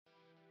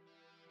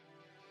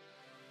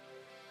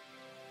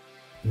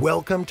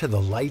Welcome to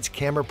the Lights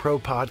Camera Pro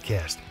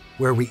podcast,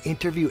 where we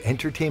interview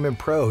entertainment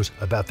pros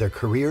about their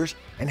careers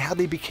and how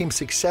they became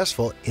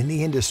successful in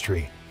the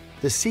industry.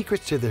 The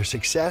secrets to their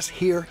success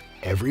here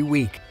every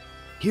week.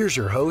 Here's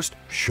your host,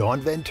 Shawn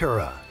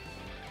Ventura.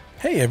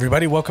 Hey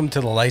everybody, welcome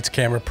to the Lights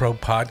Camera Pro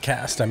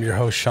podcast. I'm your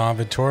host, Shawn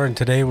Ventura, and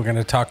today we're going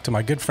to talk to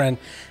my good friend,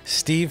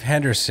 Steve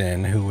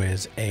Henderson, who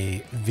is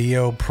a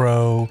VO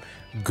Pro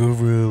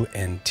guru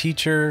and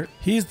teacher.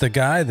 He's the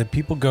guy that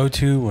people go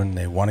to when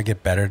they want to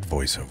get better at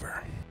voiceover.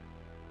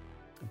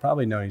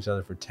 Probably known each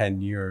other for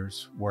 10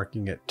 years,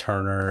 working at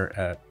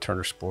Turner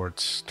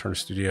Sports, Turner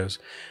Studios.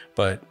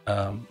 But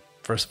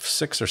for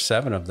 6 or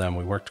 7 of them,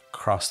 we worked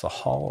across the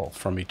hall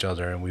from each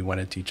other, and we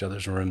went into each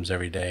other's rooms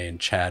every day and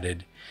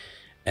chatted.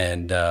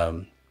 And,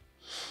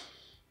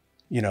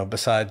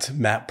 besides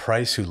Matt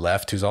Price, who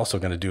left, who's also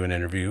going to do an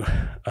interview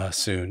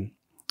soon,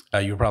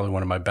 you were probably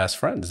one of my best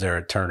friends there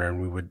at Turner,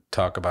 and we would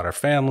talk about our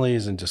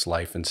families and just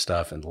life and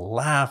stuff and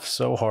laugh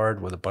so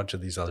hard with a bunch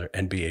of these other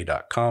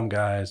NBA.com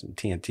guys and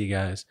TNT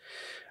guys.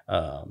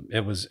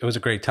 It was a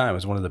great time. It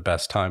was one of the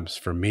best times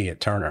for me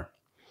at Turner.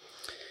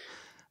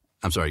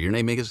 I'm sorry, your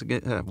name is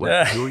again? Who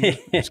are you?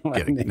 Just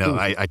kidding. No,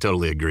 I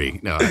totally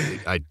agree. No,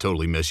 I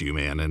totally miss you,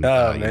 man. And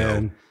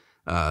man.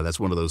 That's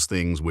one of those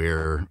things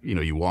where,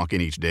 you walk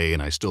in each day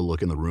and I still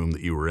look in the room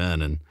that you were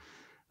in, and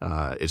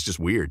it's just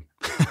weird.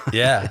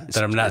 Yeah,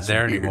 that I'm not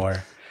there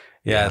anymore.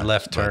 Yeah, I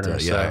left Turner.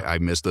 But, I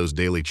missed those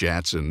daily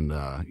chats, and,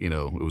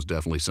 it was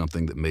definitely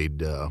something that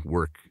made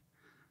work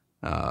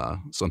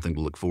something to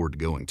look forward to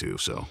going to.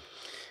 So,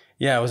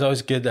 yeah, it was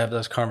always good to have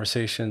those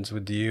conversations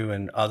with you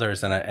and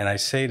others. And I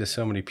say to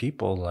so many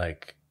people,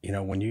 like,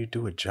 when you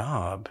do a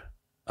job,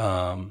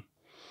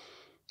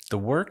 the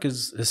work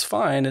is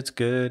fine. It's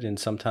good. And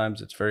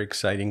sometimes it's very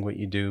exciting what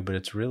you do, but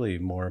it's really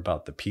more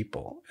about the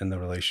people and the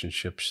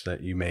relationships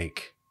that you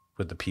make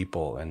with the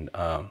people. And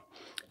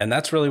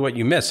that's really what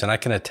you miss. And I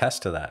can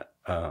attest to that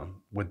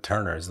with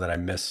Turner, is that I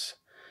miss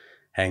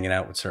hanging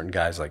out with certain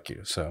guys like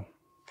you. So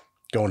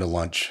going to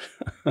lunch.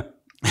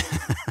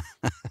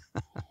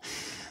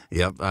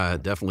 Yep. I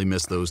definitely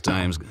miss those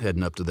times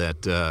heading up to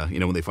that,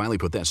 when they finally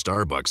put that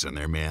Starbucks in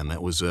there, man,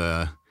 that was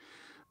a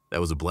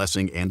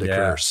blessing and a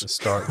curse.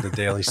 The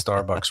daily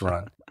Starbucks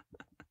run.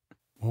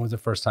 When was the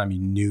first time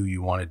you knew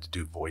you wanted to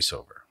do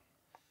voiceover?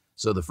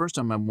 So the first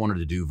time I wanted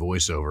to do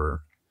voiceover,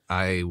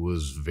 I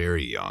was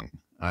very young.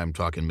 I'm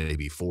talking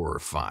maybe 4 or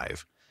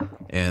 5.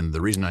 And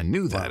the reason I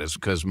knew that is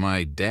because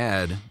my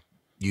dad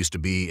used to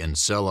be in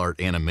cell art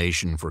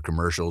animation for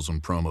commercials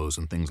and promos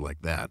and things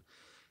like that.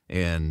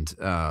 And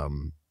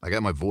I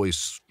got my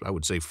voice, I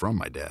would say, from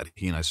my dad.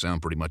 He and I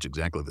sound pretty much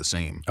exactly the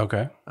same.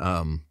 Okay.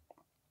 And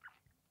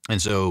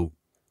so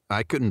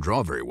I couldn't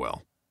draw very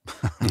well,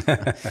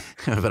 but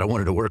I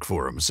wanted to work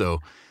for him. So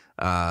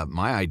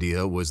my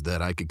idea was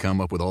that I could come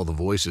up with all the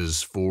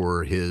voices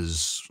for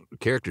his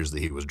characters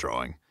that he was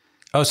drawing.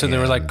 Oh, so they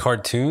were like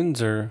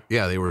cartoons, or?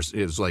 Yeah, they were.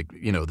 It was like,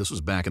 this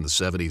was back in the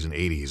 70s and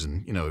 80s,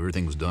 and,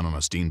 everything was done on a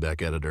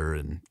Steenbeck editor,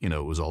 and,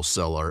 it was all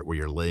cell art where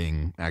you're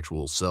laying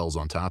actual cells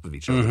on top of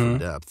each other for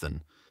depth.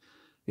 And,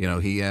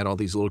 he had all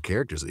these little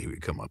characters that he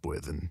would come up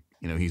with. And,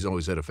 he's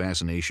always had a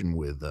fascination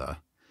with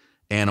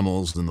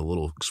animals and the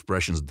little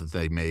expressions that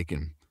they make.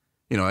 And,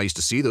 I used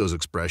to see those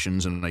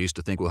expressions and I used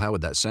to think, well, how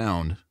would that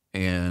sound?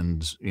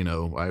 And, I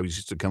always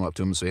used to come up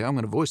to him and say, I'm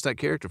going to voice that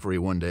character for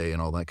you one day,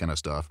 and all that kind of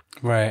stuff.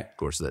 Right. Of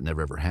course, that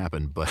never ever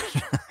happened, but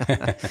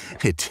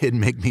it did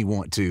make me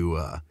want to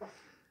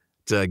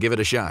give it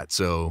a shot.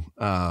 So,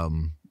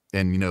 and,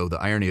 the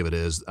irony of it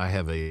is I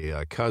have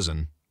a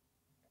cousin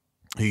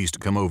who used to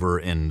come over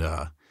and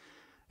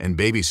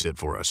babysit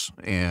for us.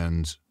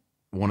 And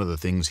one of the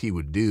things he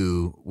would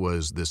do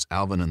was this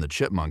Alvin and the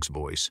Chipmunks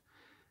voice.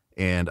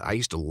 And I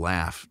used to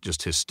laugh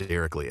just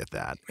hysterically at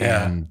that.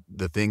 Yeah. And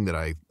the thing that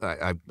I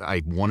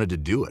wanted to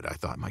do it, I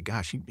thought, my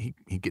gosh,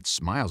 he gets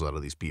smiles out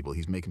of these people.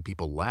 He's making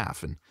people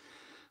laugh. And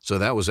so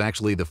that was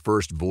actually the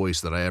first voice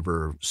that I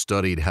ever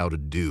studied how to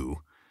do.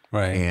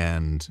 Right.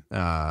 And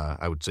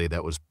I would say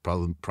that was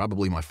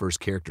probably my first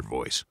character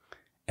voice.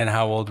 And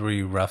how old were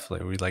you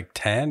roughly? Were you like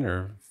 10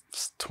 or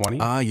 20?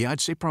 Yeah,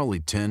 I'd say probably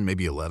 10,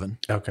 maybe 11.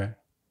 Okay.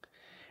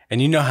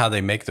 And you know how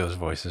they make those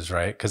voices,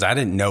 right? Because I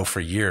didn't know for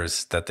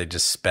years that they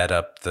just sped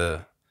up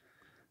the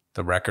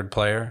record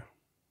player.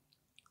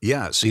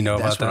 Yeah, see,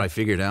 that's what I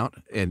figured out,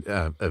 and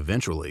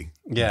eventually.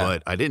 Yeah.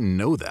 But I didn't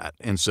know that,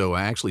 and so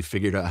I actually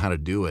figured out how to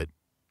do it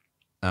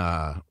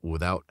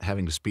without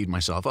having to speed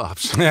myself up.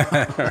 So.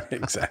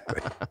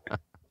 Exactly.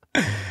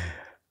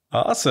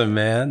 Awesome,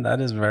 man.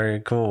 That is very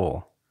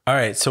cool. All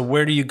right, so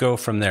where do you go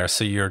from there?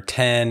 So you're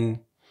 10,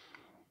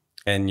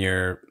 and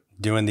you're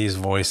doing these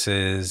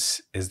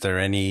voices. Is there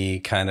any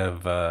kind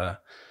of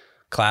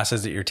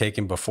classes that you're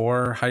taking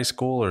before high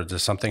school, or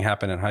does something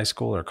happen in high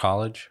school or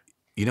college?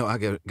 I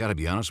got to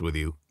be honest with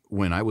you.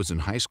 When I was in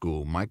high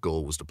school, my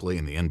goal was to play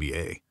in the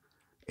NBA.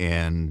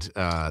 And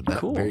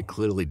that very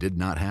clearly did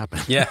not happen.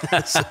 Yeah.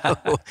 So,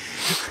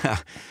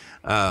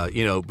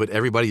 but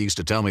everybody used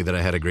to tell me that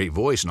I had a great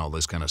voice and all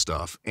this kind of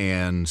stuff.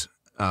 And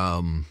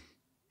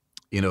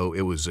you know,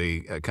 it was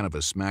a kind of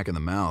a smack in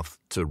the mouth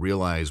to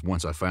realize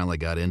once I finally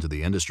got into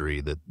the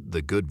industry that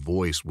the good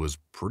voice was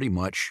pretty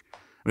much,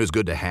 it was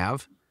good to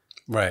have.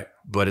 Right.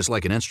 But it's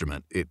like an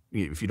instrument.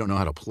 If you don't know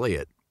how to play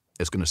it,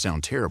 it's going to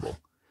sound terrible.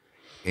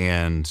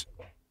 And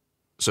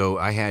so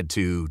I had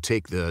to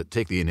take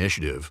the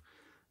initiative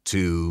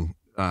to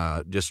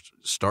just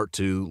start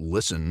to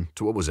listen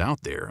to what was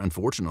out there.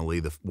 Unfortunately,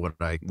 what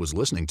I was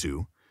listening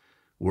to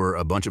were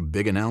a bunch of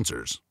big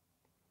announcers.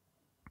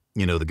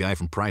 You know, the guy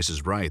from Price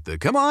is Right, the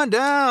come on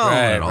down,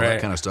 and all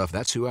that kind of stuff.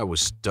 That's who I was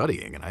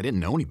studying, and I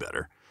didn't know any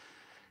better.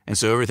 And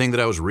so everything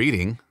that I was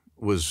reading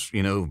was,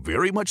 you know,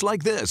 very much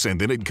like this, and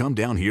then it'd come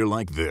down here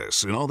like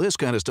this, and all this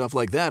kind of stuff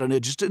like that, and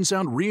it just didn't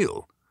sound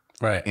real.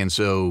 Right. And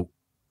so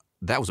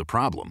that was a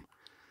problem.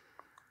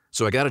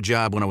 So I got a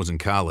job when I was in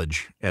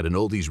college at an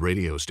oldies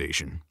radio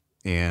station,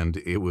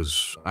 and I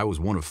was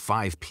one of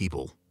 5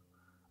 people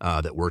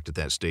that worked at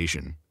that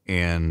station.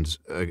 And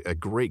a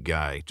great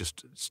guy,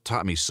 just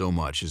taught me so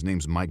much. His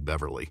name's Mike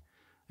Beverly.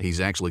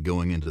 He's actually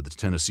going into the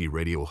Tennessee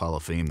Radio Hall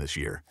of Fame this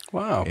year.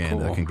 Wow,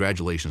 and cool.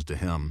 Congratulations to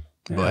him.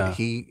 Yeah. But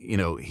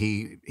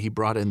he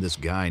brought in this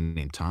guy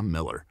named Tom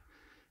Miller.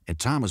 And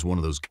Tom is one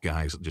of those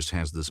guys that just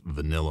has this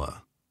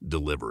vanilla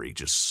delivery,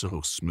 just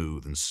so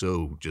smooth and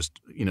so just,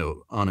 you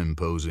know,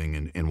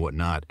 unimposing and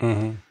whatnot.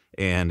 Mm-hmm.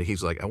 And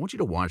he's like, I want you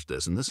to watch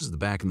this. And this is the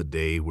back in the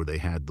day where they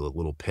had the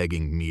little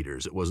pegging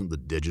meters. It wasn't the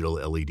digital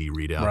LED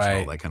readouts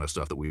and all that kind of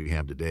stuff that we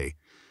have today. And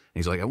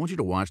he's like, I want you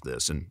to watch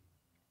this. And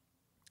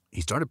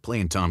he started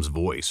playing Tom's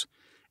voice,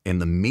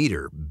 and the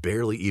meter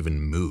barely even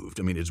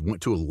moved. I mean, it just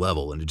went to a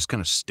level, and it just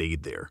kind of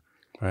stayed there.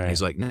 Right. And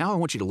he's like, now I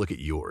want you to look at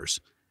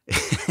yours.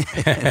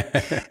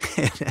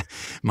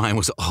 Mine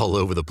was all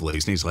over the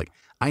place. And he's like,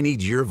 I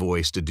need your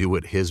voice to do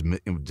what his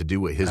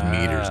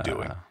meter's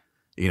doing.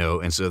 You know,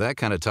 and so that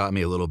kind of taught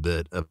me a little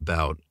bit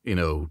about, you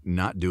know,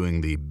 not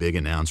doing the big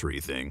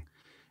announcery thing.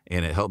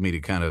 And it helped me to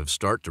kind of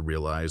start to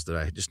realize that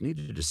I just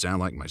needed to sound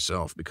like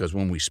myself, because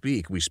when we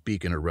speak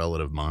in a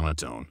relative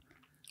monotone.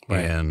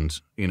 Right. And,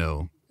 you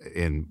know,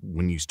 and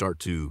when you start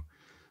to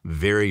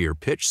vary your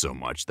pitch so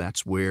much,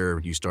 that's where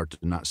you start to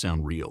not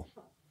sound real.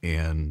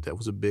 And that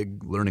was a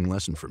big learning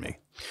lesson for me.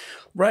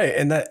 Right.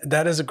 And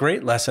that is a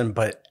great lesson.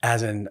 But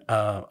as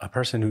a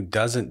person who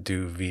doesn't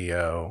do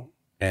VO,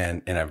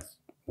 and I've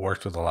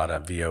worked with a lot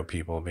of VO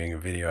people, being a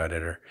video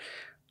editor,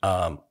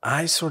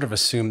 I sort of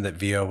assumed that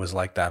VO was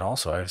like that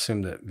also. I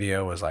assumed that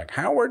VO was like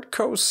Howard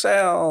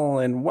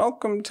Cosell and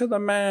welcome to the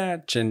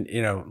match. And,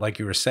 you know, like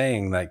you were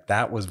saying, like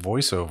that was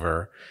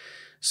voiceover.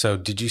 So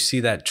did you see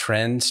that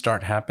trend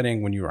start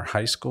happening when you were in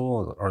high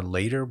school or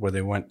later, where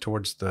they went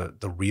towards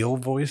the real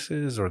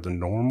voices or the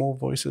normal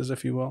voices,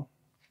 if you will?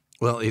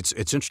 Well, it's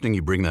interesting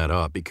you bring that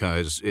up,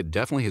 because it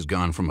definitely has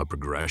gone from a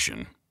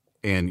progression.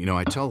 And, you know,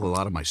 I tell a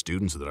lot of my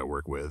students that I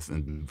work with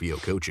in VO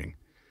coaching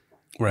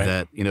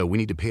that, you know, we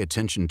need to pay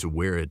attention to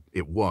where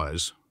it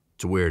was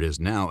to where it is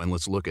now, and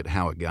let's look at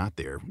how it got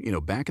there. You know,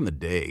 back in the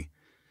day,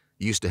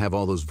 you used to have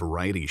all those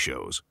variety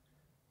shows.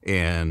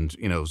 And,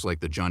 you know, it was like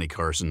the Johnny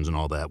Carsons and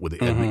all that with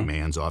the Ed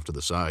McMahons off to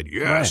the side.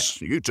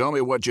 Yes, you tell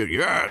me what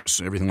yes,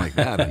 everything like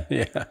that.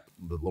 And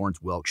the Lawrence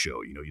Welk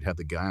show, you know, you'd have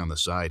the guy on the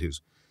side who's,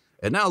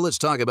 and now let's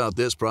talk about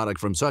this product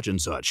from such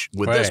and such.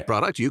 With this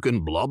product, you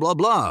can blah, blah,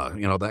 blah,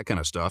 you know, that kind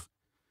of stuff.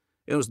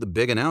 It was the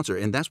big announcer,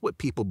 and that's what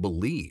people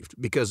believed,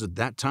 because at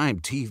that time,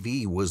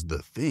 TV was the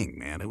thing,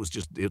 man. It was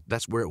just,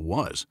 that's where it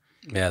was.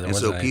 Yeah, and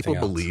so people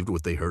believed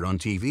what they heard on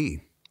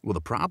TV. Well,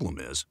 the problem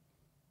is,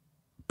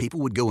 people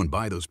would go and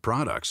buy those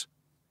products,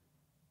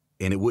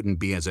 and it wouldn't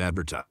be as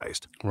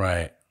advertised.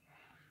 Right.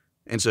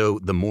 And so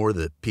the more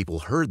that people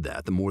heard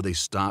that, the more they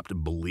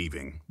stopped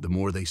believing, the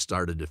more they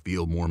started to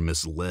feel more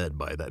misled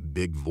by that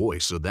big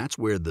voice. So that's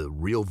where the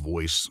real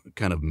voice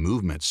kind of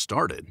movement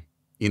started.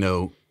 You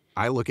know,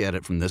 I look at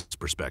it from this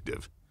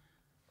perspective.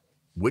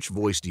 Which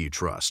voice do you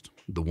trust?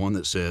 The one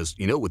that says,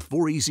 you know, with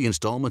 4 easy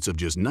installments of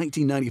just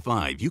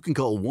 $19.95, you can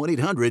call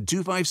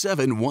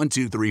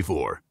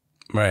 1-800-257-1234.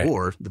 Right.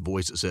 Or the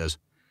voice that says,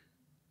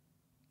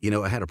 you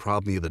know, I had a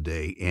problem the other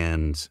day,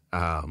 and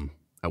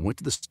I went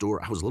to the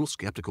store. I was a little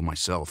skeptical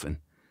myself, and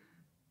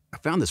I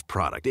found this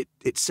product.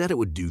 It said it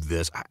would do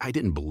this. I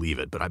didn't believe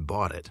it, but I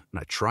bought it, and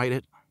I tried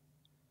it.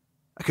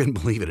 I couldn't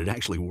believe it. It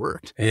actually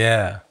worked.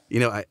 Yeah. You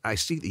know, I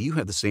see that you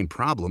have the same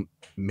problem.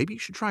 Maybe you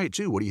should try it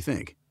too. What do you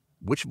think?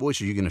 Which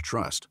voice are you going to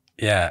trust?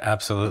 Yeah,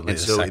 absolutely. And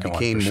so it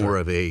became more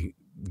of a,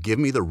 give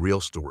me the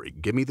real story.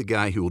 Give me the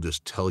guy who will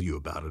just tell you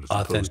about it as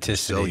opposed to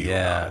sell you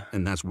about it.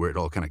 And that's where it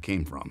all kind of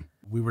came from.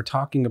 We were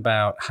talking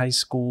about high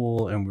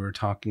school, and we were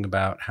talking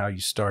about how you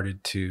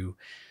started to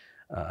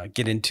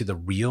get into the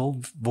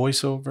real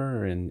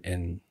voiceover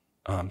and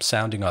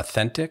sounding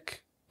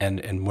authentic.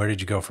 And where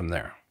did you go from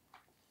there?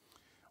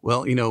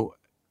 Well, you know,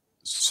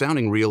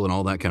 sounding real and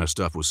all that kind of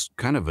stuff was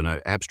kind of an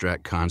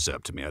abstract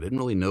concept to me. I didn't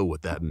really know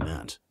what that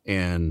meant.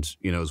 And,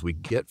 you know, as we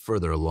get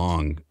further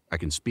along, I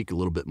can speak a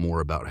little bit more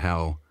about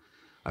how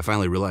I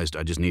finally realized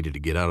I just needed to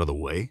get out of the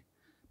way.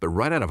 But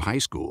right out of high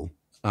school,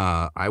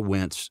 I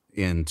went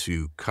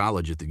into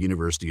college at the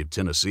University of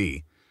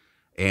Tennessee,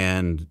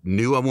 and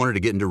knew I wanted to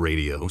get into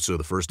radio. So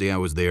the first day I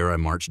was there, I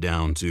marched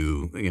down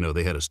to,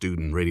 they had a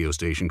student radio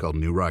station called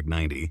New Rock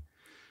 90,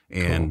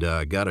 and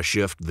got a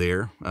shift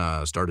there,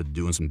 started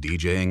doing some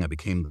DJing. I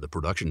became the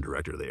production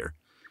director there,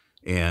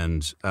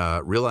 and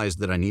realized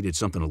that I needed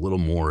something a little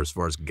more as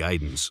far as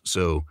guidance.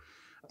 So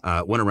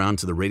went around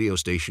to the radio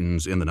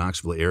stations in the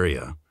Knoxville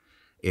area,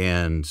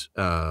 and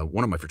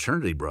one of my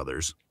fraternity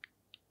brothers,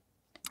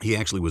 he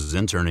actually was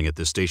interning at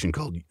this station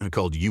called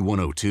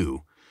U102,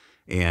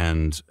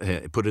 and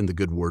put in the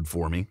good word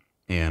for me.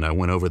 And I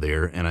went over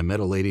there, and I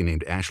met a lady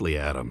named Ashley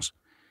Adams.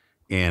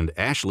 And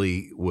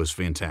Ashley was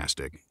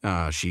fantastic.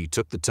 She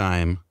took the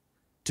time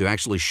to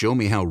actually show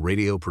me how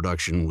radio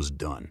production was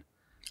done.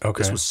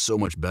 Okay. This was so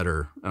much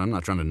better. I'm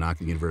not trying to knock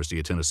the University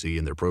of Tennessee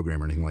and their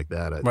program or anything like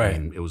that. I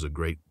mean, it was a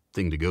great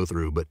thing to go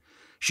through, but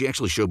she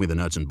actually showed me the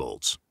nuts and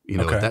bolts.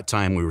 At that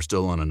time we were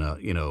still on an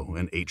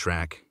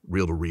 8-track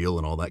reel-to-reel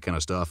and all that kind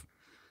of stuff,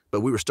 but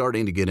we were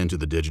starting to get into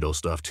the digital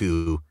stuff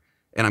too.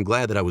 And I'm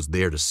glad that I was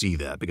there to see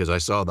that, because I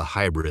saw the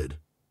hybrid,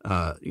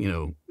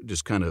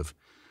 just kind of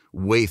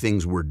way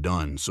things were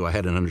done. So I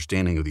had an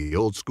understanding of the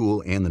old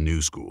school and the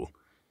new school,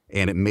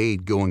 and it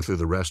made going through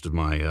the rest of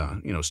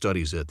my,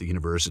 studies at the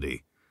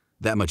university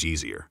that much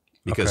easier,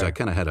 because I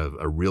kind of had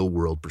a real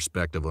world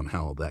perspective on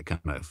how that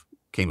kind of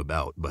came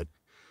about. But,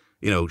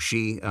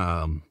 she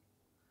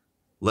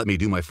let me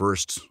do my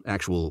first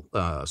actual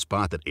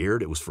spot that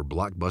aired. It was for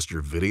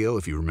Blockbuster Video,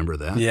 if you remember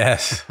that.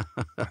 Yes.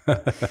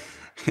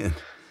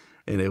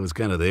 and it was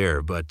kind of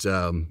there. But,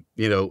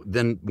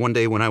 then one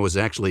day when I was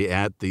actually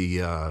at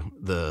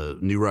the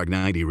New Rock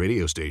 90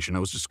 radio station, I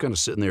was just kind of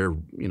sitting there,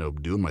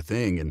 doing my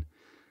thing. And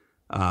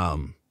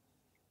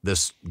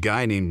this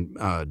guy named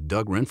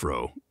Doug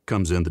Renfro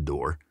comes in the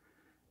door.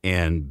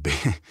 And,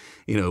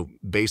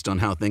 based on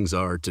how things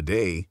are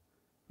today,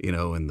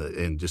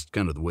 and just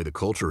kind of the way the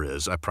culture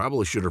is, I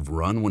probably should have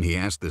run when he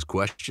asked this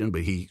question,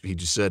 but he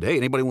just said, "Hey,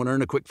 anybody want to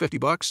earn a quick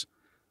 $50?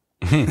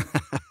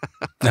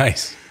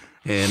 Nice.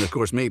 And of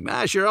course me,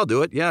 sure, I'll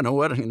do it. Yeah,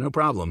 no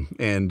problem.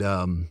 And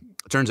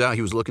turns out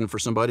he was looking for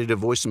somebody to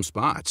voice some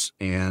spots.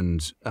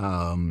 And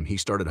he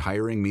started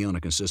hiring me on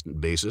a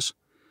consistent basis.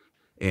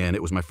 And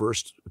it was my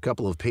first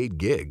couple of paid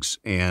gigs.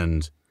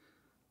 And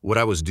what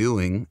I was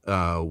doing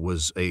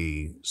was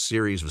a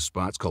series of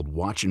spots called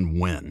Watch and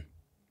Win.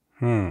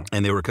 And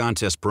they were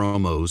contest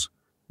promos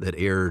that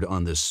aired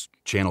on this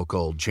channel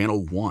called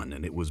Channel 1,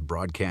 and it was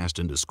broadcast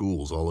into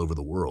schools all over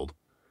the world.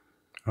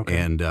 Okay.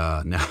 And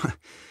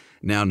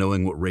now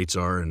knowing what rates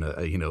are and,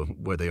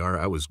 where they are,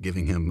 I was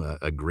giving him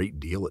a great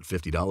deal at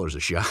 $50 a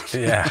shot.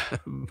 Yeah.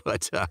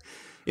 But,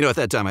 at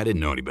that time I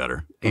didn't know any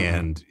better. Mm-hmm.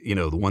 And,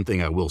 the one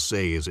thing I will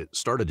say is it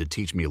started to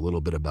teach me a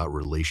little bit about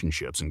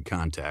relationships and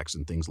contacts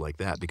and things like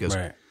that, because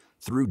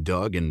through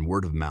Doug and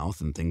word of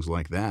mouth and things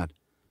like that,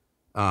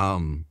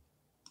 the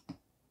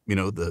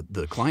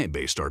client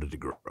base started to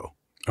grow.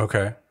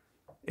 Okay.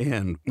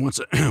 And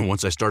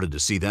once I started to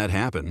see that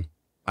happen,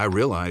 I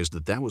realized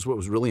that was what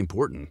was really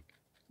important.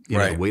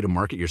 The way to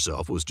market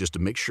yourself was just to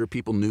make sure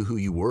people knew who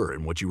you were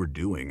and what you were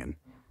doing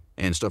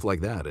and stuff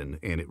like that. And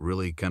it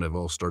really kind of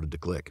all started to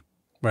click.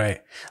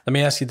 Right. Let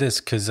me ask you this,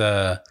 because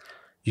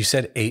you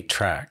said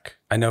 8-track.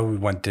 I know we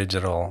went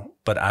digital,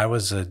 but I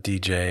was a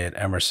DJ at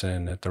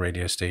Emerson at the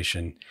radio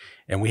station,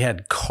 and we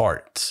had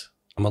carts.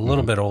 I'm a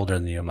little bit older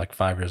than you. I'm like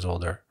 5 years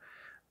older.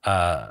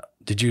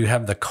 Did you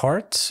have the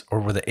carts,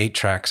 or were the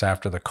 8-tracks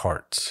after the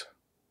carts?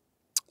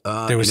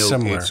 They were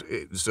similar.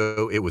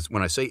 So it was,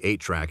 when I say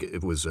 8-track,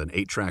 it was an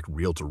 8-track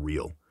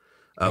reel-to-reel.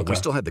 We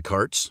still had the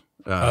carts.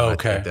 I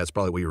think that's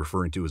probably what you're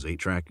referring to as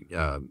 8-track.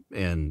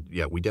 And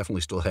yeah, we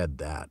definitely still had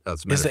that.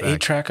 Is the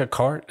 8-track a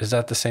cart? Is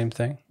that the same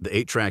thing? The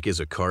 8-track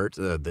is a cart.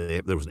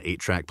 There was an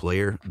 8-track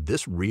player.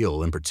 This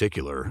reel in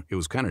particular, it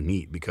was kind of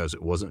neat because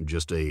it wasn't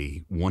just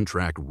a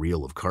 1-track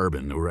reel of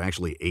carbon. There were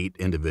actually 8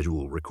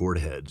 individual record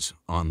heads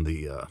on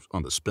the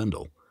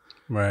spindle.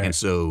 Right. And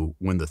so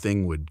when the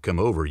thing would come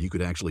over, you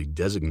could actually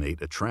designate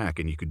a track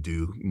and you could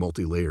do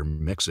multi-layer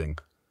mixing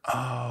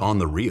on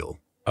the reel.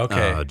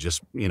 Okay. And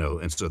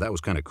so that was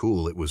kind of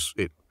cool. It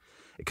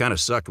kind of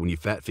sucked when you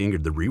fat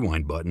fingered the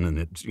rewind button and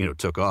it,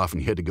 took off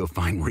and you had to go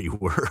find where you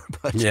were.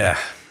 But yeah.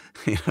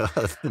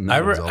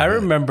 I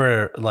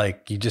remember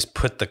like you just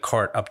put the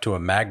cart up to a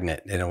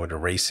magnet and it would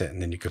erase it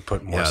and then you could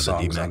put more songs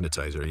on. Yeah, the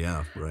demagnetizer.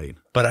 Yeah, right.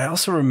 But I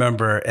also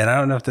remember, and I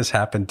don't know if this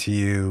happened to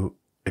you,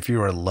 if you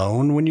were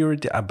alone when you were,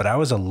 but I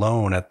was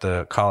alone at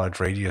the college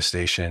radio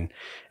station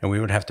and we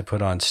would have to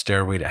put on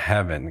Stairway to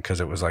Heaven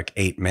because it was like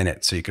 8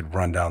 minutes. So you could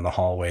run down the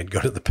hallway and go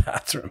to the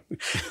bathroom.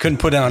 Couldn't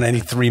put on any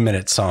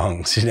 3-minute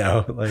songs,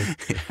 yeah,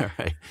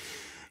 right.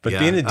 But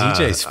being a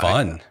DJ is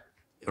fun.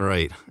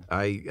 Right.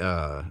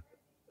 I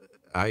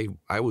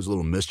was a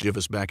little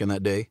mischievous back in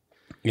that day.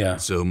 Yeah.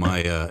 So my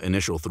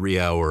initial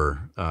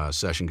 3-hour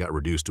session got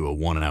reduced to a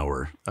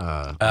 1-hour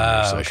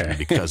session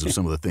because of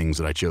some of the things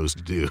that I chose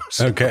to do.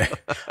 So. Okay.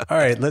 All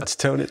right. Let's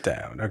tone it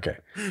down. Okay.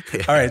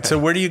 Yeah. All right. So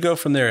where do you go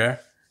from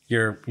there?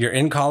 You're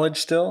in college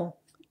still?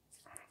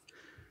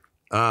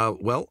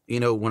 Well,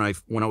 when I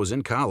was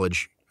in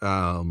college,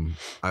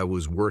 I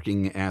was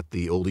working at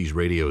the oldies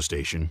radio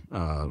station.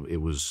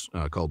 It was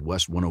called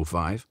West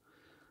 105.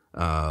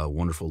 A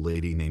wonderful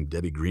lady named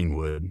Debbie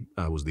Greenwood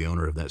was the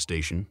owner of that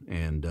station,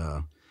 and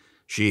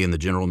she and the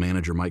general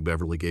manager, Mike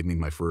Beverly, gave me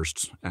my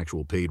first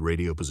actual paid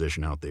radio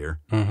position out there.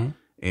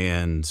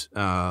 And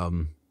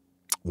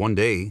one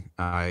day,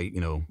 I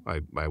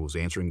was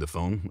answering the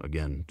phone.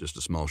 Again, just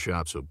a small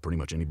shop, so pretty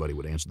much anybody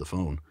would answer the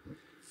phone.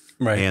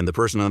 Right. And the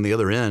person on the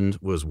other end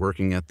was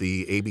working at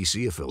the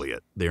ABC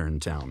affiliate there in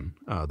town,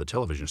 the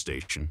television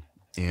station.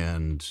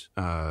 And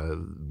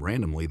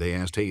randomly, they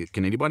asked, "Hey,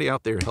 can anybody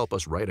out there help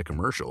us write a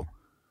commercial?"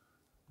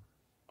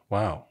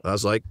 Wow. I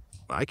was like,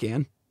 "I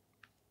can."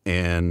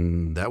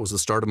 And that was the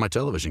start of my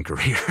television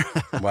career.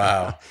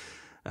 Wow.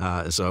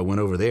 So I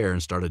went over there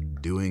and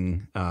started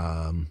doing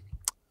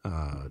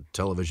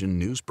television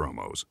news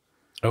promos.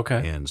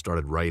 Okay. And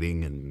started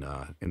writing and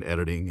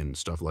editing and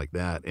stuff like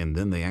that. And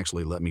then they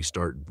actually let me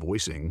start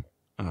voicing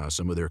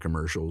some of their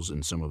commercials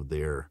and some of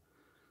their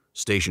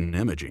station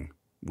imaging,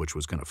 which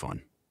was kind of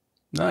fun.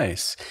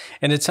 Nice.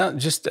 And it's not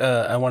just,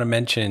 I want to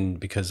mention,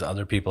 because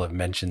other people have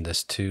mentioned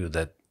this too,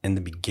 that in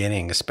the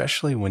beginning,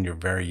 especially when you're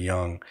very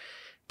young,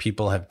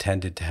 people have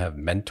tended to have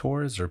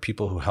mentors or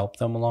people who help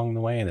them along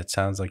the way. And it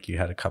sounds like you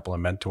had a couple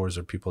of mentors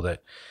or people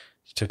that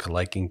took a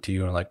liking to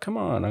you and like, come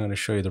on, I'm going to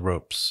show you the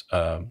ropes.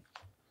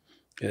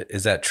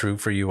 Is that true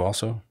for you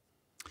also?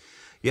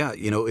 Yeah,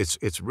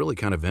 it's really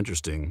kind of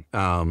interesting.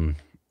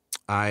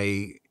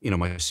 My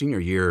senior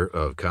year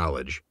of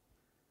college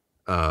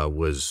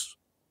was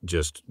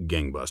just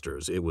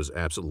gangbusters. It was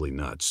absolutely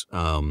nuts.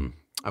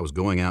 I was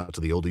going out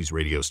to the oldies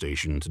radio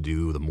station to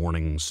do the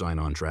morning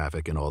sign-on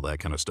traffic and all that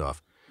kind of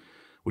stuff.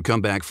 We'd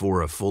come back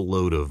for a full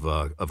load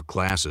of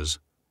classes.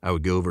 I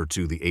would go over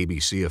to the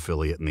ABC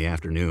affiliate in the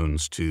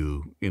afternoons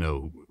to,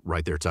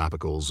 write their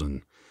topicals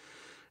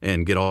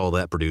and get all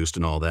that produced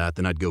and all that.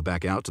 Then I'd go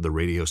back out to the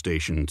radio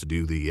station to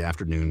do the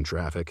afternoon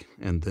traffic,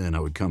 and then I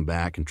would come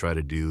back and try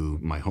to do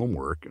my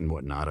homework and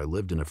whatnot. I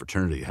lived in a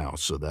fraternity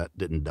house, so that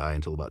didn't die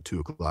until about 2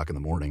 o'clock in the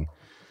morning.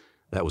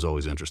 That was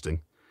always interesting.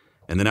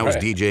 And then I was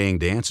DJing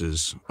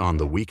dances on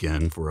the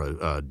weekend for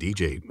a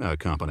DJ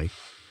company.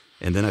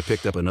 And then I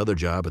picked up another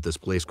job at this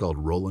place called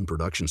Roland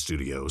Production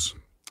Studios.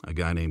 A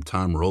guy named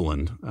Tom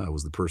Roland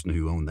was the person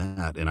who owned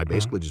that. And I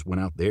basically just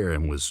went out there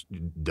and was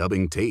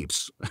dubbing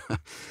tapes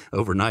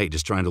overnight,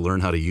 just trying to learn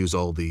how to use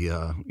all the,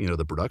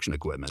 the production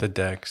equipment. The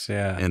decks,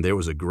 yeah. And there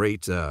was a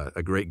great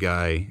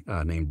guy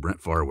named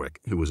Brent Farwick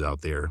who was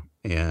out there.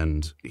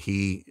 And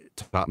he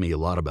taught me a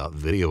lot about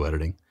video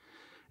editing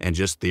and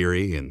just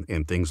theory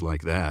and things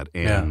like that.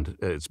 And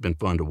it's been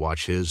fun to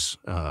watch his,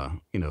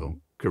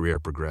 career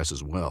progress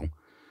as well.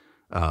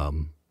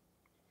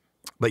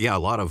 But yeah, a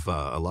lot of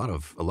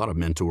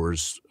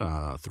mentors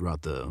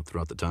throughout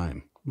the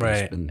time.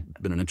 Right, it's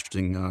been an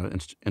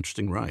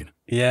interesting ride.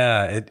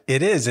 Yeah,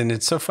 it is, and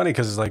it's so funny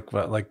because like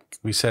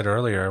we said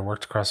earlier, I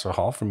worked across the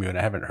hall from you, and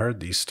I haven't heard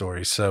these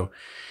stories. So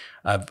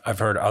I've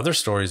heard other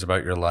stories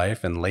about your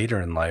life and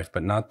later in life,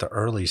 but not the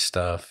early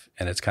stuff.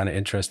 And it's kind of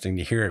interesting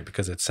to hear it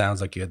because it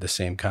sounds like you had the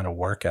same kind of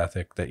work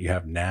ethic that you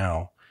have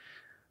now,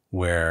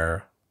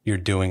 where you're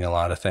doing a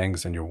lot of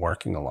things and you're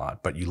working a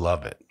lot, but you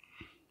love it.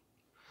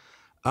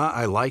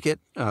 I like it.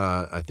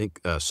 I think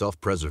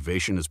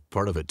self-preservation is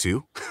part of it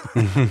too.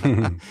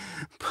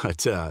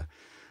 But,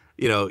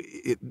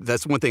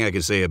 that's one thing I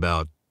can say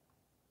about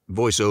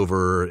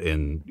voiceover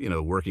and,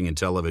 working in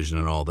television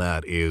and all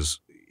that is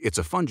it's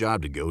a fun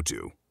job to go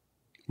to.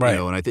 Right.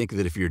 And I think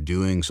that if you're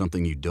doing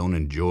something you don't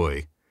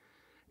enjoy,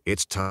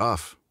 it's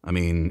tough. I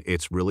mean,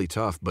 it's really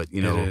tough, but,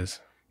 it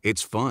is.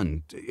 It's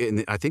fun.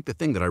 And I think the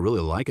thing that I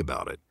really like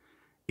about it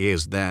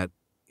is that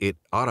it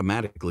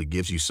automatically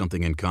gives you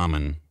something in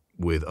common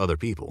with other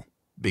people,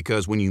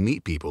 because when you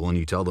meet people and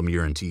you tell them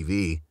you're in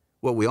TV,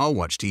 well, we all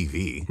watch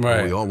TV,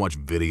 right? We all watch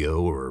video,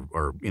 or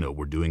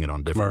we're doing it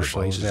on different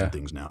devices and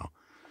things now.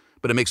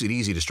 But it makes it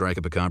easy to strike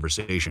up a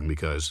conversation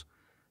because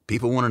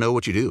people want to know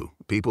what you do.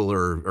 People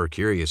are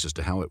curious as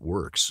to how it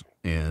works,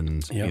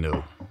 and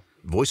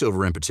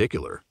voiceover in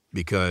particular,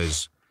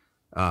 because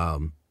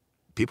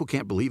people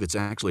can't believe it's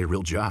actually a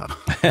real job.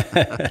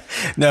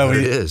 No,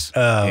 it is,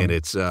 and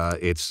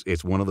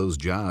it's one of those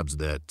jobs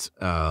that.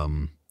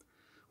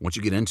 Once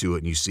you get into it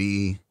and you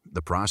see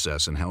the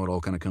process and how it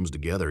all kind of comes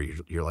together,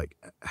 you're like,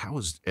 how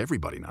is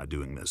everybody not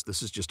doing this?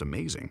 This is just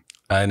amazing.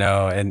 I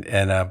know. And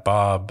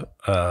Bob,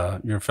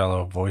 your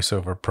fellow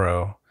voiceover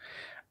pro,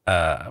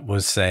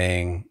 was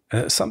saying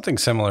something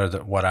similar to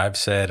what I've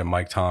said and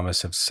Mike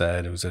Thomas have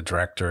said, who's a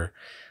director.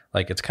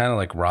 Like, it's kind of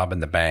like robbing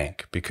the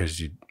bank, because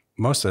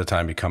most of the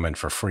time you come in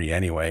for free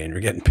anyway, and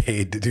you're getting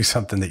paid to do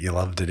something that you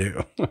love to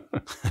do.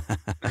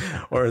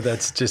 Or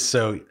that's just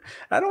so,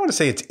 I don't want to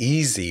say it's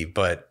easy,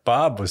 but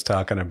Bob was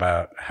talking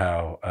about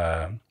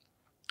how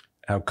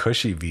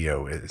cushy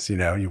VO is.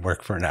 You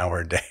work for an hour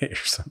a day or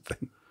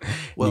something.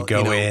 Well, you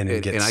go in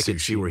and get, and I can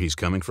see where he's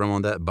coming from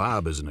on that.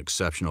 Bob is an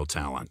exceptional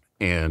talent.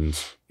 And,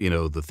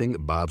 the thing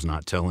that Bob's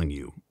not telling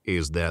you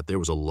is that there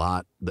was a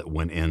lot that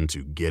went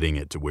into getting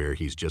it to where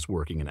he's just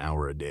working an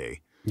hour a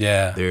day.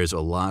 Yeah. There's a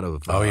lot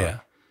of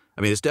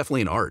I mean, it's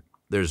definitely an art.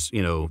 There's,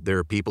 there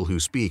are people who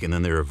speak, and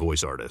then there are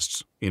voice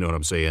artists. You know what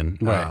I'm saying?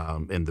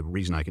 Right. And the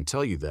reason I can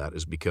tell you that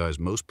is because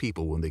most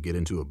people, when they get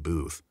into a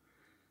booth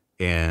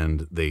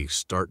and they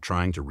start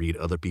trying to read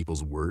other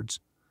people's words,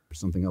 there's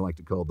something I like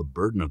to call the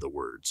burden of the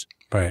words.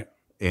 Right.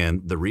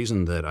 And the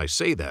reason that I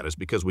say that is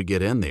because we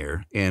get in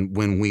there, and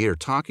when we are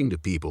talking to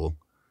people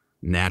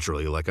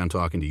naturally, like I'm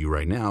talking to you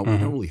right now, we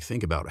don't really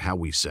think about how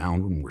we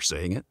sound when we're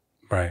saying it.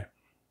 Right.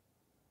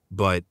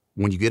 But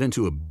when you get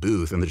into a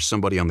booth and there's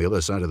somebody on the other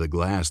side of the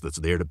glass that's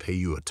there to pay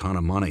you a ton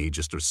of money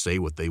just to say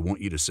what they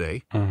want you to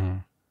say,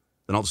 then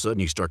all of a sudden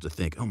you start to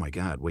think, oh my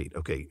God, wait,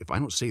 okay, if I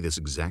don't say this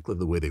exactly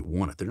the way they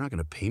want it, they're not going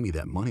to pay me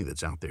that money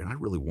that's out there, and I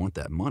really want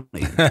that money.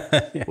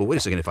 And, well, wait a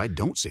second, if I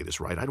don't say this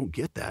right, I don't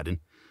get that. And,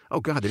 oh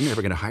God, they're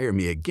never going to hire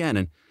me again.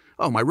 And,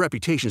 oh, my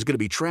reputation is going to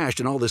be trashed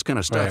and all this kind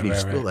of stuff. And you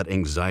just feel that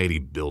anxiety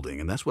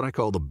building. And that's what I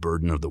call the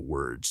burden of the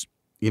words.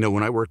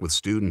 When I work with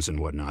students and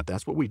whatnot,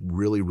 that's what we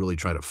really, really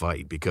try to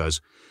fight,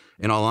 because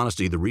in all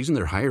honesty, the reason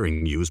they're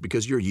hiring you is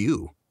because you're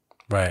you.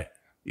 Right.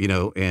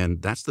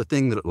 And that's the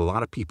thing that a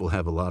lot of people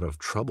have a lot of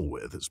trouble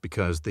with, is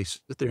because they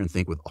sit there and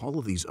think, with all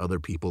of these other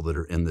people that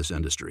are in this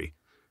industry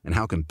and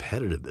how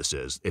competitive this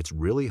is, it's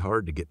really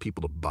hard to get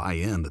people to buy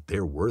in that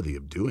they're worthy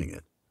of doing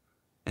it.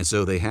 And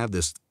so they have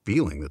this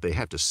feeling that they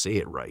have to say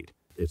it right.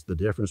 It's the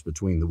difference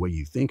between the way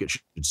you think it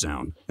should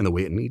sound and the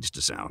way it needs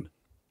to sound.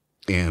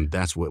 And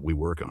that's what we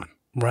work on.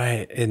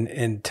 Right.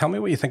 And tell me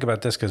what you think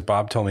about this, because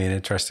Bob told me an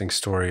interesting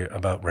story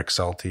about Rick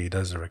Salte. He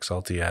does the Rick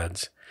Salte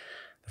ads,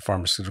 the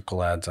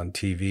pharmaceutical ads on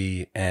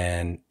TV.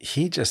 And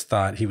he just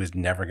thought he was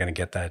never going to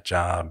get that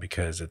job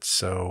because it's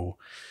so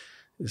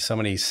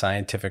many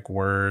scientific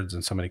words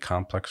and so many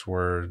complex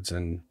words,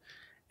 and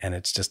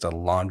it's just a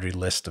laundry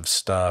list of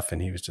stuff.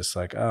 And he was just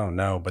like, oh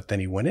no. But then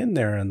he went in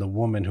there, and the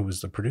woman who was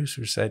the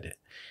producer said,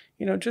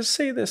 just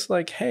say this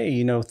like,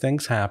 hey,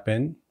 things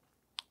happen,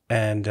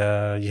 and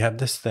you have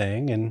this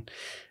thing,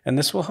 and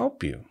this will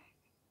help you.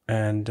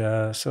 And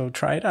so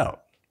try it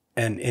out.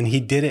 And he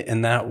did it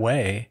in that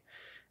way,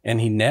 and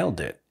he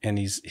nailed it. And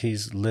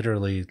he's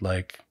literally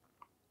like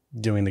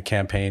doing the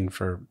campaign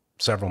for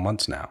several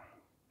months now.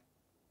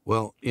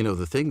 Well,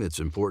 the thing that's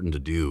important to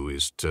do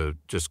is to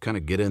just kind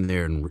of get in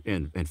there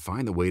and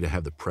find the way to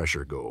have the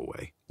pressure go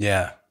away.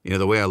 Yeah.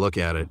 The way I look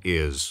at it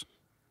is,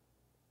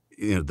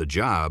 the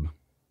job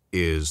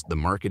is the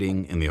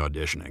marketing and the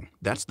auditioning.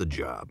 That's the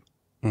job.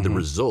 The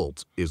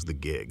result is the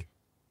gig.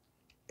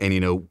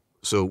 And,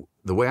 so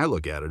the way I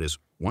look at it is,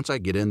 once I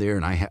get in there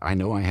and I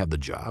know I have the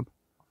job,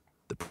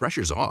 the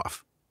pressure's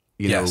off.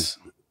 Yes.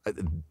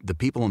 The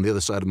people on the other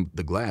side of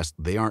the glass,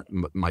 they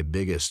aren't my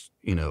biggest,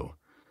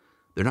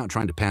 they're not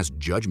trying to pass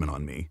judgment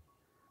on me.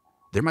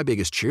 They're my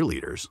biggest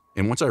cheerleaders.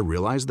 And once I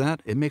realize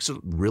that, it makes it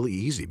really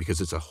easy, because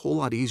it's a whole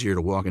lot easier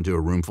to walk into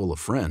a room full of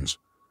friends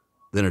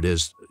than it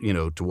is,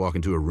 to walk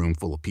into a room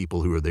full of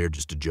people who are there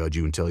just to judge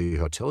you and tell you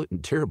how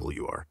terrible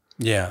you are.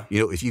 Yeah.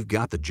 If you've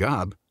got the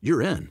job,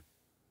 you're in.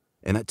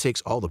 And that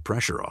takes all the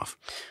pressure off.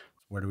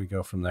 Where do we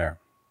go from there?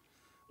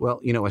 Well,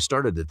 I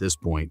started at this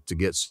point to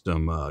get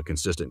some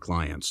consistent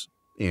clients.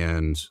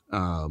 And,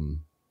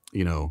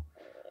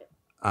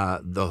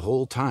 the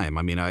whole time,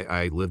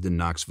 I lived in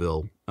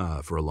Knoxville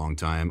for a long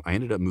time. I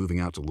ended up moving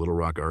out to Little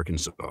Rock,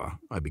 Arkansas.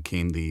 I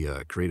became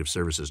the creative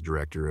services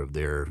director of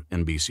their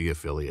NBC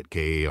affiliate,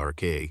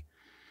 KARK,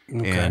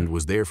 and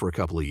was there for a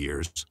couple of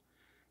years,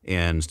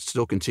 and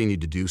still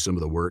continued to do some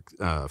of the work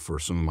for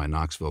some of my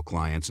Knoxville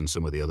clients and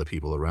some of the other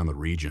people around the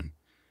region.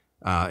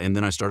 And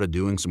then I started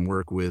doing some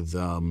work with,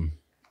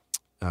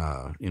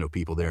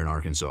 people there in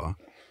Arkansas,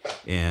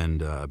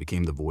 and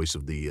became the voice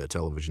of the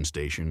television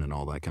station and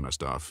all that kind of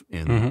stuff.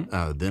 And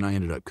then I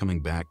ended up coming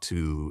back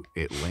to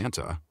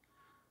Atlanta,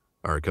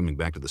 or coming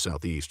back to the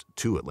Southeast,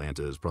 to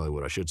Atlanta is probably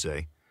what I should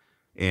say,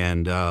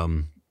 and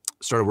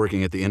started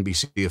working at the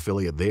NBC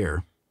affiliate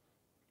there.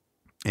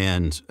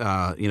 And,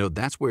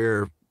 that's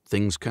where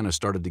things kind of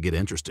started to get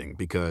interesting,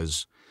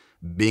 because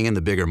being in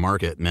the bigger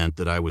market meant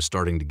that I was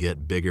starting to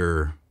get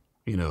bigger,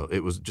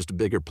 it was just a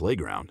bigger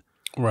playground.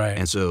 Right.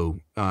 And so,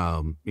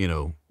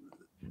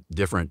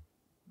 different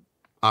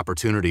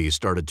opportunities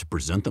started to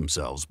present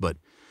themselves. But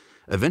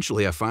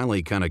eventually I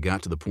finally kind of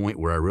got to the point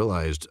where I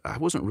realized I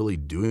wasn't really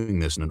doing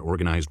this in an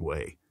organized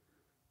way,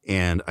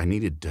 and I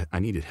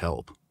needed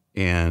help.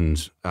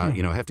 And, I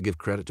have to give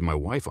credit to my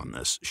wife on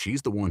this.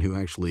 She's the one who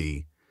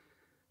actually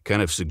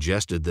kind of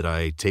suggested that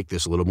I take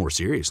this a little more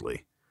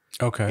seriously.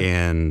 Okay.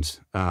 And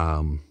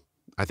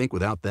I think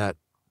without that,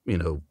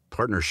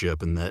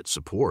 partnership and that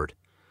support,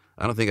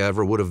 I don't think I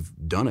ever would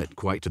have done it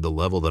quite to the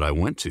level that I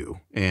went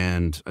to.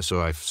 And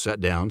so I sat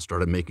down,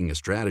 started making a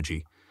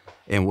strategy.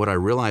 And what I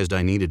realized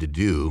I needed to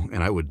do,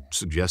 and I would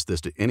suggest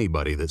this to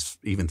anybody that's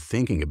even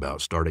thinking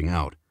about starting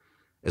out,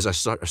 is I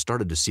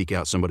started to seek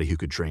out somebody who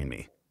could train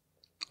me.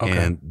 Okay.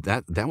 And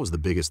that was the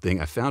biggest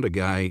thing. I found a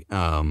guy,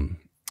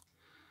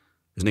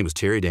 his name was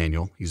Terry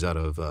Daniel. He's out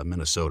of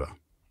Minnesota,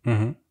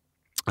 in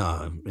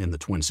the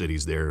Twin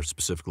Cities there,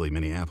 specifically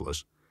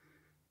Minneapolis.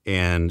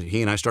 And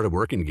he and I started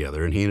working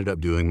together, and he ended up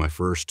doing my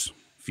first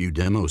few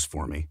demos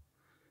for me.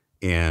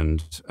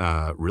 and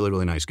really,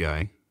 really nice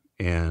guy.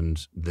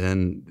 And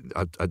then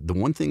the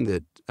one thing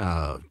that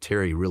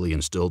Terry really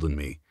instilled in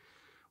me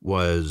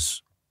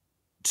was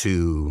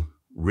to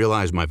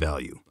realize my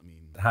value.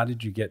 How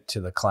did you get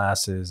to the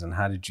classes, and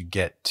how did you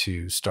get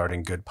to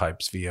starting Good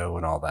Pipes VO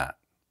and all that?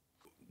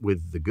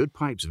 With the Good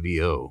Pipes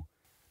VO,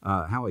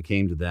 how I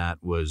came to that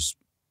was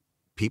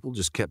people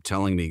just kept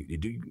telling me,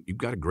 you've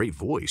got a great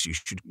voice.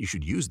 You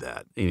should use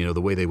that. And, you know,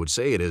 the way they would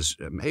say it is,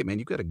 hey, man,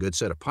 you've got a good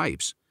set of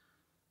pipes.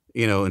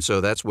 You know, and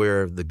so that's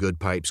where the Good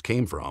Pipes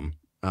came from.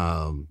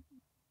 Again,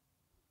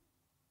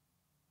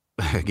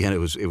 it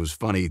was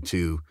funny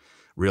to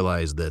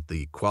realize that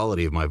the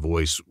quality of my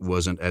voice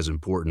wasn't as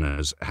important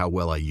as how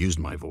well I used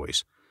my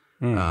voice.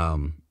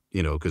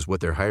 You know, because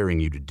what they're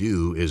hiring you to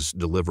do is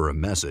deliver a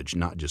message,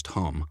 not just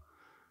hum.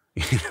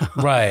 You know?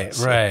 Right,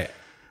 right.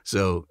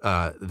 So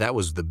that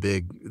was the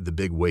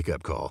big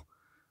wake-up call,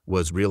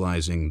 was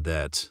realizing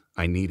that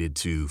I needed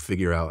to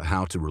figure out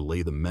how to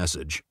relay the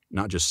message,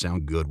 not just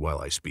sound good while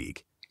I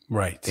speak.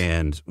 Right.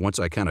 And once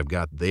I kind of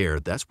got there,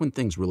 that's when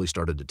things really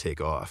started to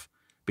take off,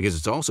 because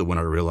it's also when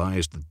I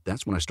realized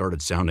that's when I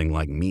started sounding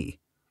like me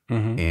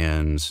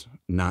and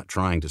not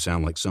trying to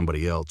sound like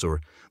somebody else,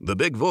 or the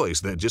big voice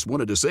that just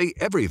wanted to say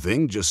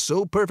everything just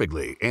so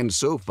perfectly and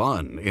so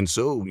fun and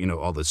so, you know,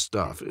 all this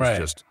stuff. It's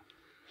just,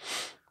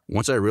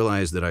 once I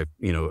realized that I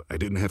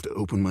didn't have to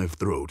open my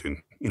throat and,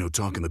 you know,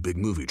 talk in the big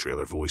movie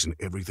trailer voice and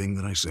everything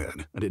that I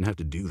said, I didn't have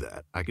to do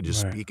that. I could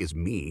just speak as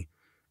me,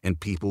 and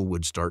people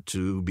would start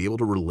to be able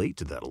to relate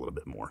to that a little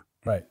bit more.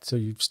 Right. So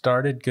you've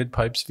started Good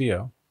Pipes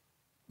VO.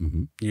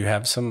 Mm-hmm. You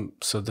have some,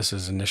 so this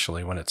is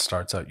initially when it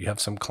starts out, you have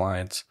some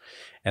clients,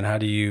 and how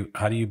do you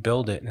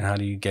build it, and how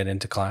do you get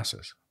into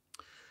classes?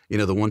 You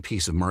know, the one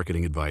piece of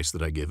marketing advice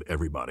that I give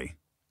everybody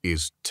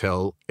is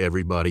tell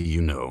everybody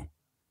you know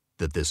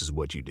that this is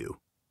what you do.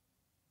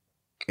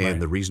 And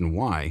the reason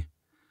why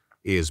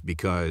is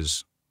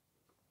because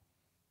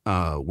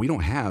we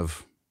don't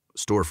have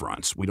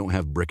storefronts. We don't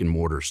have brick and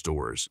mortar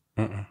stores.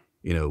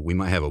 You know, we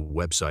might have a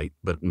website,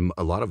 but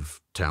a lot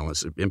of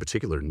talents, in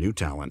particular new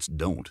talents,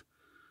 don't.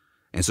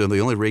 And so the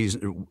only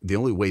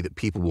way that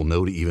people will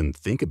know to even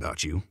think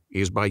about you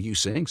is by you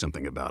saying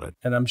something about it.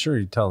 And I'm sure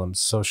you tell them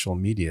social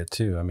media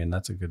too. I mean,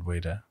 that's a good way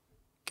to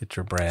get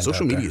your brand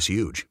Social out media there. is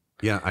huge.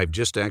 Yeah, I've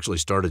just actually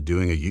started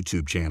doing a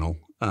YouTube channel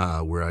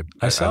where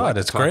I saw like it.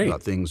 It's to talk great.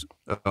 about things.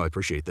 Oh, I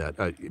appreciate that.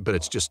 But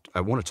it's just,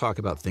 I want to talk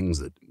about things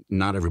that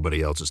not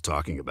everybody else is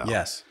talking about.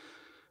 Yes.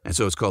 And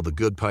so it's called the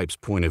Good Pipes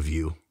Point of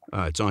View.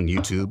 It's on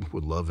YouTube.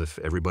 Would love if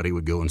everybody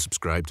would go and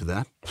subscribe to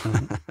that.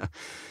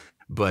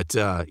 But,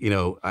 you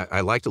know,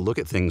 I like to look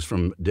at things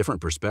from different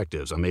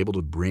perspectives. I'm able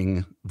to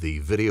bring the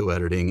video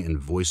editing and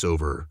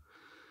voiceover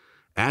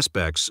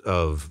aspects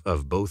of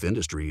both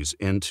industries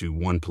into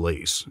one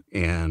place.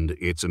 And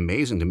it's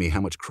amazing to me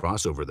how much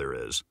crossover there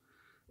is.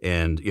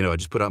 And, you know, I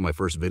just put out my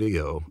first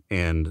video,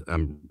 and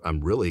I'm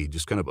really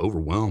just kind of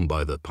overwhelmed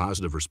by the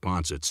positive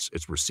response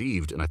it's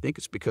received. And I think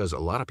it's because a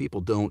lot of people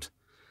don't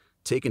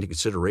take into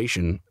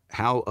consideration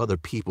how other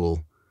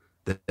people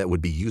that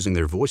would be using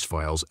their voice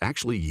files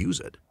actually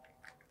use it.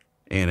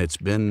 And it's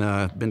been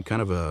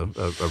kind of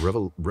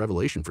a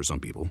revelation for some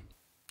people.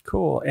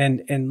 Cool.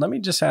 And let me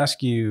just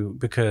ask you,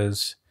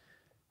 because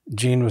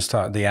Gene was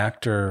the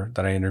actor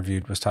that I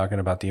interviewed was talking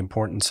about the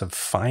importance of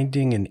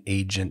finding an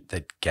agent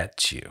that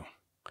gets you.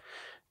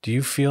 Do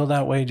you feel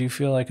that way? Do you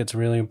feel like it's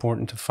really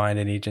important to find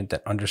an agent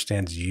that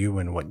understands you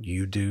and what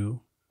you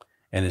do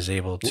and is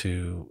able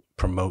to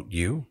promote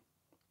you?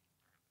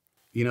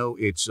 You know,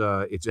 it's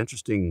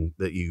interesting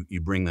that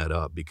you bring that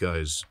up,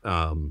 because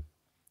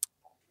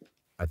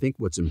I think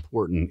what's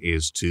important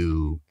is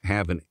to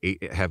have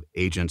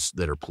agents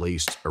that are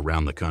placed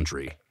around the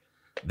country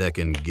that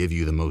can give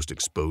you the most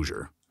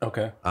exposure.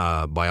 Okay.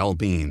 By all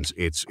means,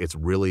 it's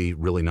really,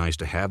 really nice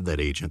to have that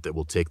agent that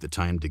will take the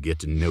time to get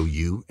to know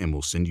you and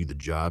will send you the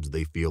jobs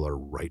they feel are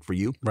right for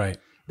you. Right.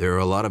 There are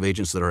a lot of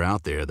agents that are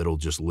out there that'll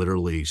just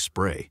literally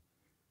spray.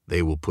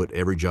 They will put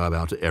every job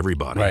out to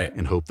everybody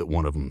and hope that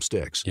one of them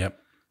sticks. Yep.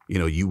 You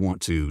know, you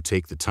want to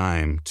take the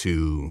time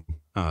to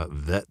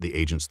vet the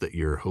agents that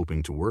you're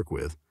hoping to work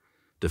with,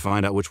 to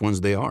find out which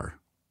ones they are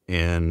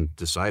and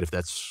decide if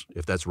that's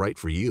right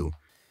for you.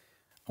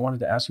 I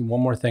wanted to ask you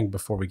one more thing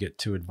before we get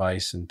to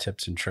advice and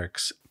tips and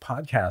tricks.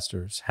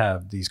 Podcasters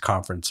have these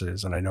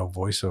conferences, and I know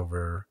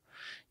voiceover,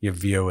 you have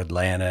VO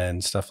Atlanta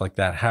and stuff like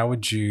that. How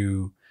would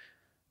you,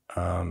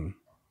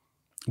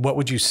 what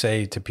would you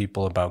say to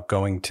people about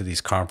going to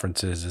these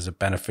conferences? Is it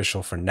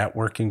beneficial for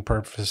networking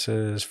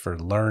purposes, for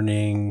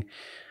learning?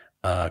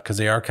 Because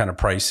they are kind of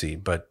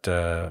pricey, but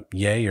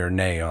yay or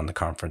nay on the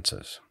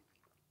conferences?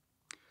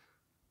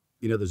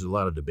 You know, there's a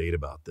lot of debate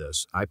about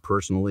this. I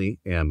personally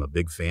am a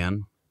big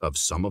fan of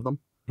some of them.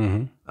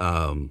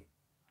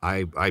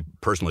 I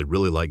personally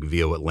really like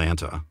VO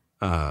Atlanta.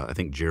 I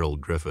think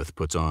Gerald Griffith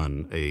puts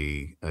on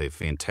a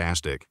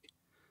fantastic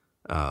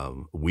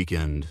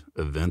weekend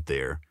event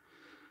there.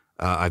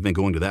 I've been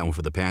going to that one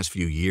for the past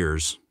few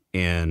years,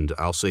 and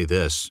I'll say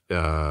this,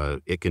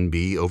 it can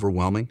be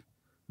overwhelming.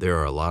 There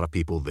are a lot of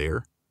people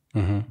there,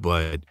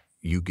 but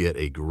you get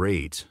a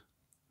great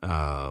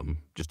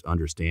just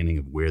understanding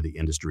of where the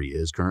industry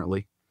is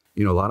currently.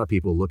 You know, a lot of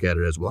people look at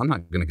it as, well, I'm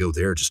not going to go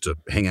there just to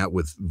hang out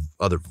with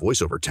other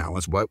voiceover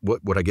talents. What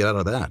would I get out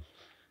of that?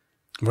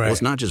 Right. Well,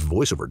 it's not just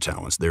voiceover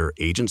talents. There are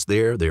agents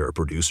there. There are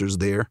producers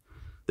there.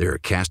 There are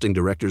casting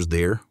directors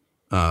there.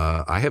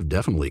 I have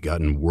definitely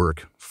gotten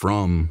work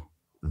from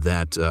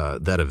that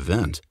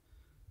event.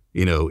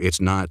 You know, it's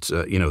not,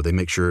 you know, they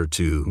make sure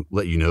to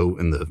let you know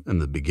in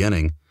the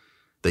beginning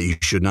that you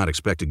should not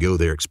expect to go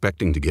there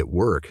expecting to get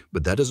work,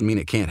 but that doesn't mean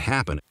it can't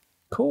happen.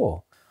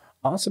 Cool.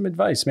 Awesome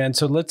advice, man.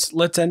 So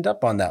let's end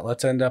up on that.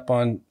 Let's end up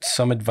on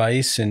some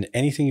advice and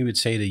anything you would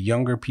say to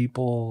younger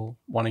people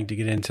wanting to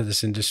get into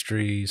this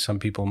industry. Some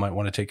people might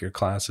want to take your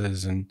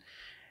classes and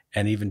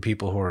even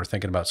people who are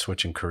thinking about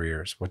switching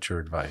careers. What's your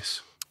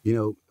advice?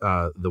 You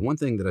know, the one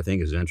thing that I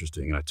think is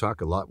interesting, and I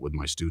talk a lot with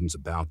my students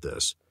about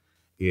this,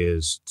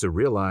 is to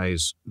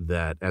realize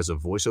that as a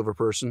voiceover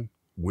person,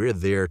 we're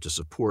there to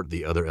support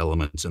the other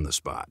elements in the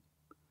spot.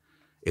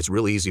 It's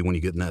really easy when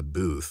you get in that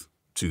booth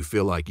to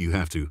feel like you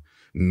have to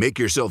make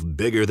yourself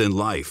bigger than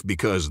life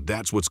because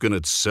that's what's going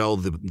to sell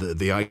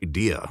the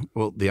idea.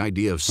 Well, the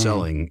idea of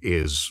selling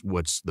is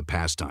what's the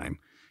pastime.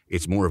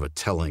 It's more of a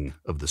telling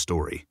of the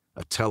story,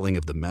 a telling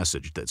of the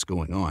message that's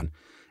going on.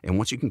 And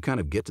once you can kind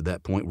of get to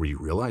that point where you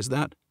realize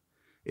that,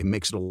 it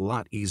makes it a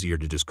lot easier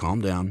to just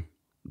calm down,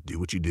 do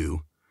what you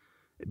do.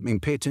 I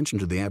mean, pay attention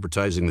to the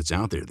advertising that's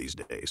out there these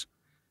days.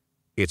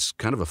 It's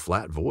kind of a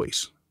flat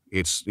voice.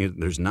 There's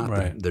not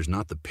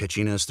the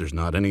pitchiness. There's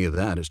not any of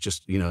that. It's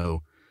just, you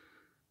know,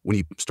 when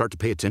you start to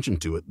pay attention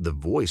to it, the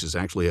voice is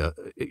actually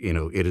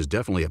it is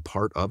definitely a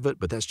part of it,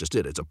 but that's just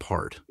it. It's a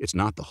part. It's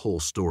not the whole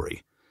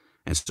story.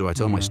 And so I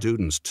tell my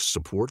students to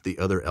support the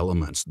other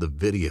elements, the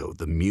video,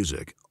 the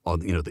music,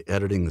 the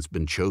editing that's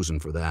been chosen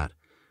for that,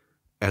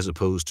 as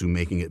opposed to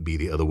making it be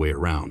the other way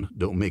around.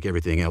 Don't make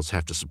everything else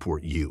have to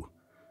support you.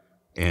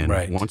 And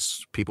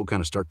once people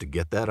kind of start to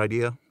get that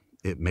idea,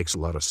 it makes a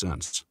lot of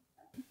sense.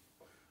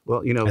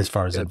 Well, you know, as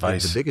far as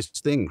advice, the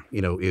biggest thing,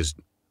 you know, is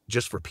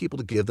just for people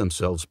to give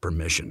themselves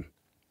permission.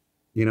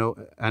 You know,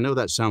 I know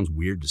that sounds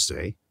weird to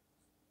say,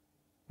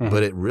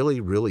 but it really,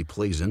 really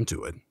plays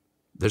into it.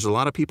 There's a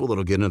lot of people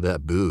that'll get into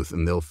that booth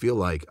and they'll feel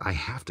like, I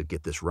have to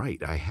get this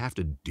right. I have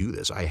to do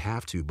this. I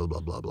have to blah,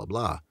 blah, blah, blah,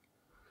 blah.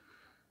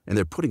 And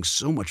they're putting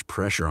so much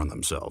pressure on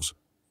themselves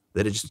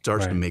that it just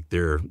starts to make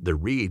their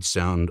reads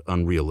sound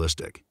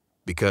unrealistic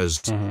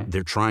because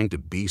they're trying to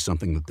be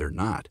something that they're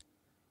not.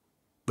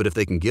 But if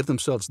they can give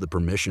themselves the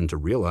permission to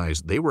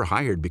realize they were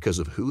hired because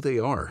of who they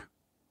are,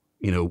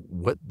 you know,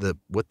 what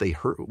they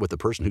heard, what the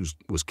person who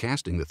was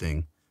casting the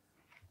thing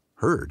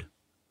heard,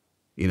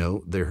 you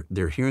know,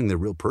 they're hearing the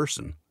real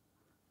person.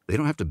 They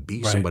don't have to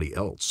be somebody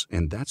else.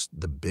 And that's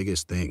the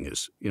biggest thing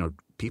is, you know,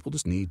 people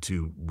just need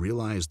to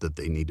realize that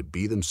they need to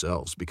be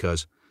themselves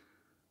because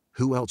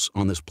who else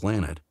on this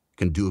planet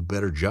can do a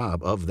better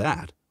job of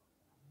that?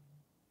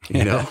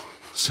 You know?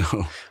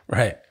 So.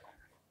 Right.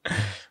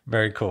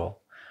 Very cool.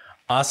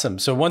 Awesome.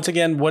 So once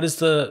again, what is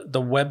the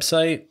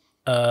website?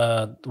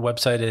 The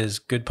website is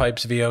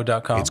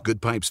goodpipesvo.com. It's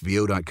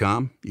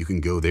goodpipesvo.com. You can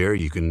go there.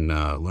 You can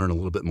learn a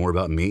little bit more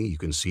about me. You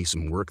can see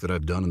some work that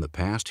I've done in the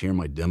past, hear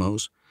my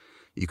demos.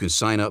 You can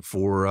sign up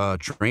for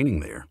training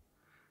there.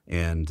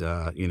 And,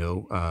 you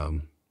know,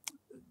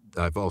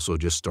 I've also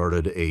just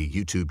started a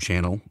YouTube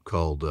channel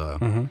called,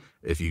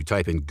 if you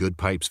type in Good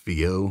Pipes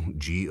VO,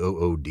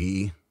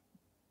 GOODPIPES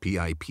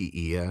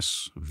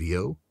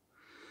VO,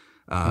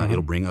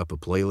 it'll bring up a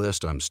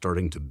playlist. I'm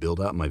starting to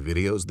build out my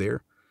videos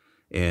there.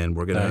 And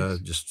we're going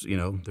to just, you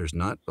know, there's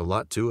not a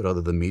lot to it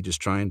other than me just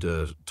trying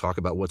to talk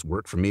about what's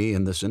worked for me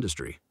in this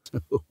industry.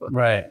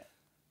 Right.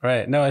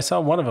 No, I saw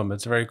one of them.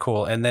 It's very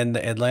cool. And then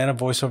the Atlanta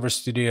voiceover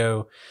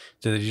studio,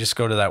 did you just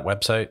go to that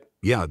website?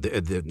 Yeah.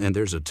 And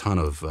there's a ton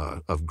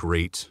of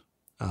great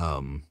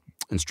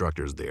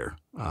instructors there.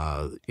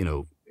 You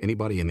know,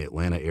 anybody in the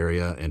Atlanta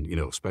area and, you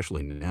know,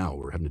 especially now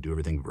we're having to do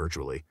everything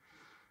virtually.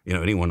 You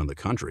know, anyone in the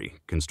country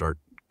can start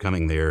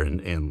coming there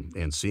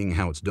and seeing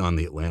how it's done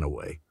the Atlanta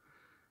way.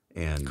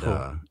 And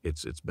cool.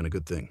 It's been a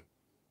good thing.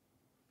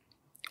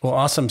 Well,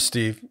 awesome,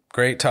 Steve.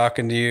 Great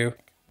talking to you.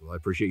 Well, I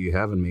appreciate you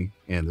having me,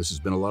 and this has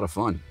been a lot of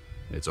fun.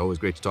 It's always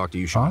great to talk to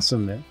you, Shawn.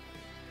 Awesome, man.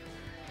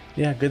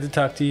 Yeah, good to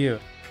talk to you.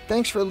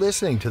 Thanks for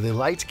listening to the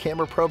Lights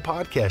Camera Pro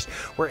podcast,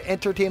 where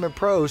entertainment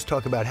pros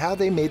talk about how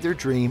they made their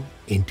dream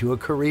into a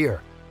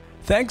career.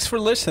 Thanks for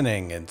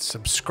listening, and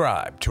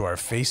subscribe to our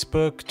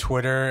Facebook,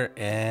 Twitter,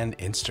 and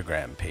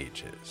Instagram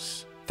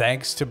pages.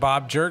 Thanks to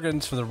Bob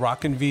Juergens for the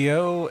Rockin'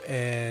 VO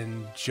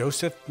and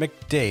Joseph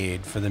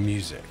McDade for the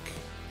music.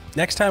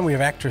 Next time we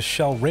have actress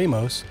Shell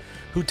Ramos,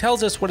 who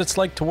tells us what it's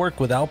like to work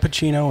with Al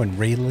Pacino and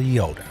Ray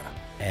Liotta.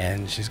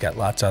 And she's got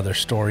lots of other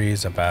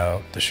stories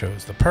about the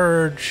shows The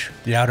Purge,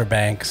 The Outer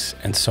Banks,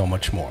 and so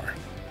much more.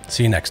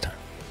 See you next time.